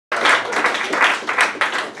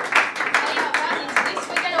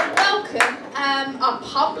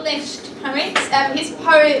published poets.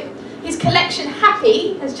 His collection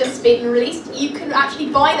Happy has just been released. You can actually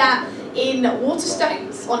buy that in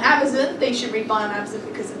Waterstones on Amazon. They should really buy on Amazon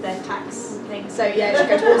because of their tax thing. So yeah, you should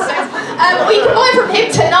go to Waterstones. We can buy from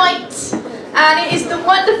him tonight, and it is the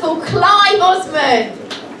wonderful Clive Oseman.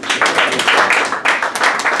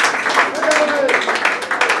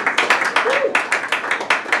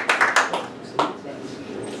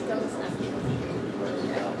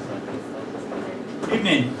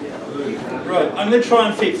 Evening. Right, I'm going to try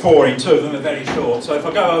and fit 4 in. 2 of them are very short, so if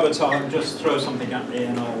I go over time, just throw something at me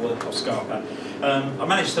and I'll scarf that. I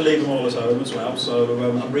managed to leave them all at home as well, so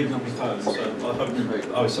I'm reading on my phone, so I hope my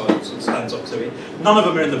eyesight stands up to it. None of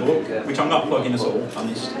them are in the book, which I'm not plugging at all,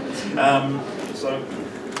 honest. So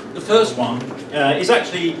the first one is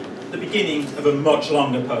actually the beginning of a much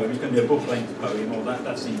longer poem. It's going to be a book-length poem, or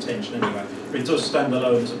that's the intention anyway, but it does stand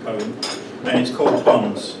alone as a poem, and it's called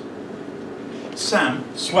Bonds. Sam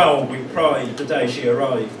swelled with pride the day she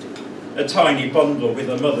arrived, a tiny bundle with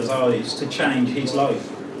her mother's eyes to change his life,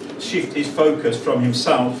 shift his focus from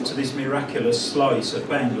himself to this miraculous slice of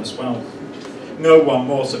boundless wealth. No one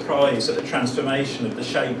more surprised at the transformation of the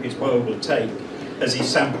shape his world would take as he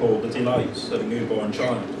sampled the delights of a newborn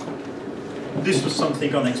child. This was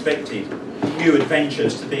something unexpected, new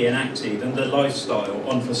adventures to be enacted and the lifestyle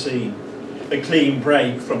unforeseen. A clean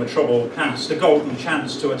break from a troubled past, a golden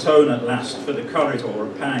chance to atone at last for the corridor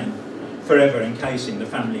of pain, forever encasing the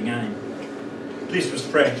family name. This was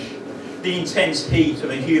fresh, the intense heat of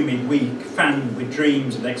a humid week, fanned with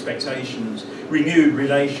dreams and expectations, renewed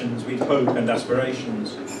relations with hope and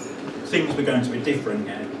aspirations. Things were going to be different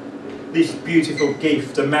now. This beautiful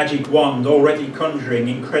gift, a magic wand already conjuring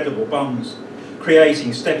incredible bonds,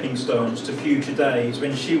 creating stepping stones to future days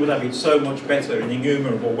when she would have it so much better in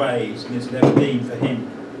innumerable ways than it had ever been for him.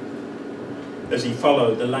 As he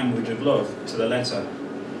followed the language of love to the letter,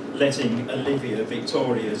 letting Olivia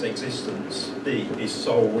Victoria's existence be his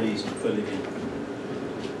sole reason for living.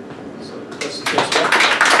 So that's the first one.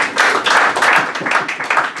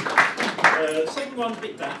 The second one's a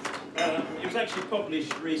bit daft. It was actually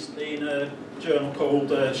published recently in a journal called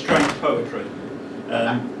Strange Poetry.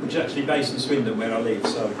 Which is actually based in Swindon, where I live,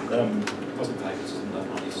 so it wasn't favouritism, I'm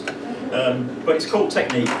honest. But it's called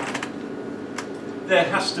Technique. There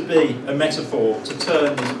has to be a metaphor to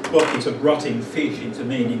turn this bucket of rotting fish into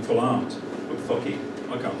meaningful art. But fuck it,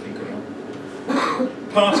 I can't think of one.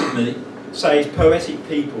 Part of me says poetic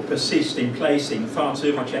people persist in placing far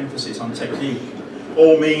too much emphasis on technique,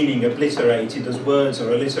 all meaning obliterated as words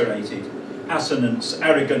are alliterated, assonance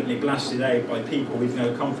arrogantly blasted out by people with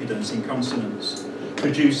no confidence in consonants,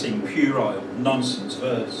 producing puerile nonsense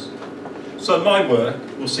verse. So my work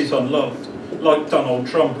will sit unloved, like Donald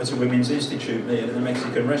Trump at a Women's Institute meal in a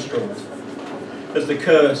Mexican restaurant, as the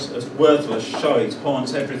curse of worthless shite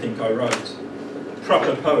haunts everything I write.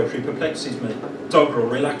 Proper poetry perplexes me, doggerel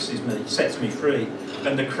relaxes me, sets me free,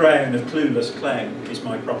 and the crown of clueless clown is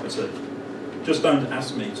my property. Just don't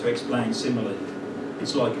ask me to explain simile.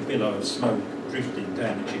 It's like a billow of smoke drifting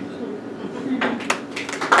down the chimney.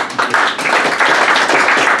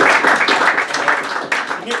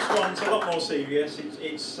 The next one's a lot more serious.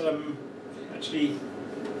 It's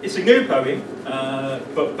a new poem,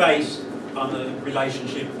 but based on a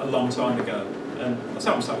relationship a long time ago. And I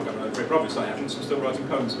tell myself I've got over it, but obviously I haven't, so I'm still writing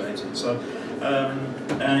poems about it. So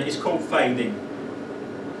it's called Fading.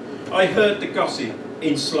 I heard the gossip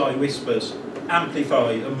in sly whispers,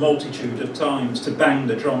 amplified a multitude of times to bang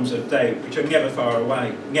the drums of doubt, which are never far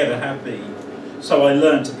away, never have been. So I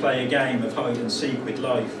learned to play a game of hide and seek with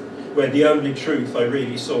life, where the only truth I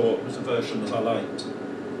really saw was the version that I liked.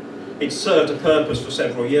 It served a purpose for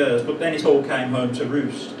several years, but then it all came home to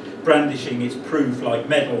roost, brandishing its proof like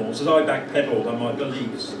medals as I backpedaled on my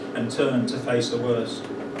beliefs and turned to face the worst.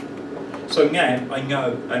 So now I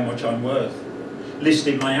know how much I'm worth,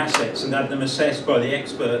 listed my assets and had them assessed by the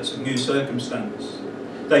experts of new circumstance.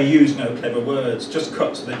 They use no clever words, just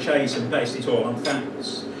cut to the chase and based it all on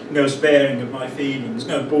facts. No sparing of my feelings,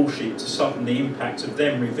 no bullshit to soften the impact of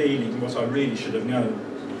them revealing what I really should have known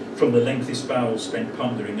from the lengthy spells spent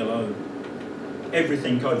pondering alone.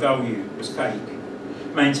 Everything I valued was fake,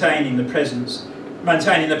 maintaining the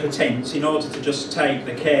pretense in order to just take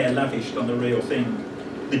the care lavished on the real thing,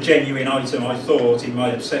 the genuine item I thought in my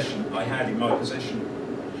obsession I had in my possession.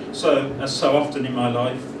 So, as so often in my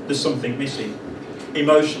life, there's something missing.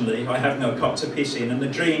 Emotionally, I have no pot to piss in, and the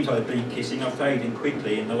dreams I've been kissing are fading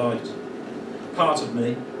quickly in the light. Part of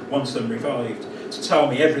me wants them revived, to tell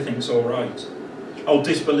me everything's all right. I'll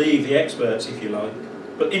disbelieve the experts if you like,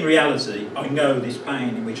 but in reality, I know this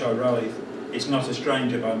pain in which I writhe. It's not a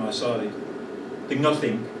stranger by my side. The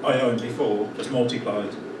nothing I owned before has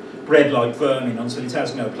multiplied, bred like vermin until it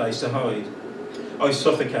has no place to hide. I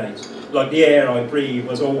suffocate, like the air I breathe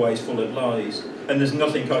was always full of lies, and there's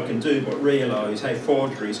nothing I can do but realise how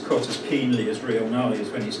forgeries cut as keenly as real knives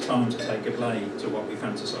when it's time to take a blade to what we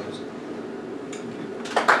fantasise.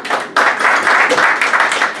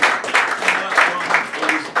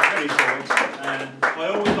 I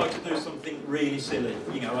always like to do something really silly.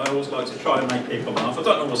 You know, I always like to try and make people laugh. I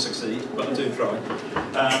don't always succeed, but I do try.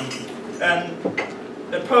 And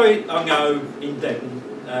a poet I know in Devon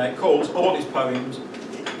calls all his poems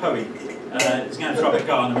poem. It's going to Robert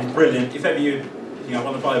Garner. He's brilliant. If ever you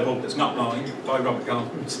want to buy a book that's not mine, buy Robert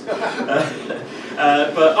Garner's.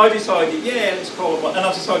 But I decided, yeah, let's call it. And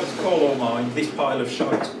I decided to call all mine "This Pile of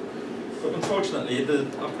Shite." But unfortunately, I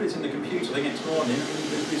put it in the computer the next morning,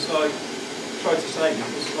 and it's like. Tried to say it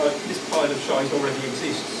was like this pile of shite already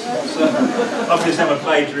exists. So obviously I'm a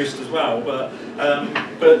plagiarist as well, but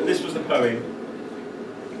this was the poem.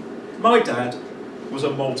 My dad was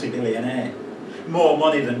a multi-billionaire, more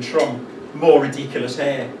money than Trump, more ridiculous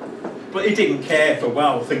hair, but he didn't care for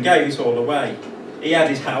wealth and gave it all away. He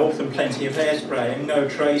had his health and plenty of hairspray and no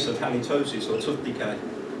trace of halitosis or tooth decay.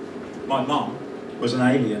 My mum was an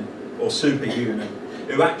alien or superhuman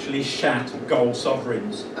who actually shat gold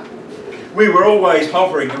sovereigns. We were always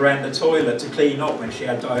hovering around the toilet to clean up when she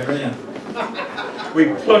had diarrhoea. We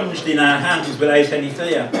plunged in our hands without any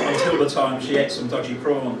fear until the time she ate some dodgy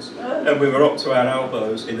prawns, and we were up to our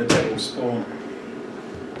elbows in the devil's spawn.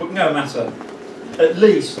 But no matter, at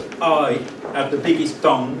least I have the biggest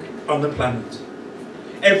dong on the planet.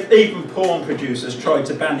 Even porn producers tried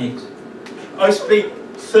to ban it. I speak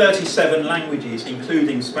 37 languages,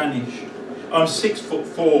 including Spanish. I'm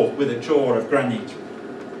 6'4" with a jaw of granite.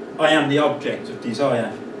 I am the object of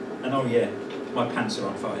desire, and oh yeah, my pants are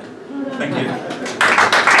on fire. Thank you.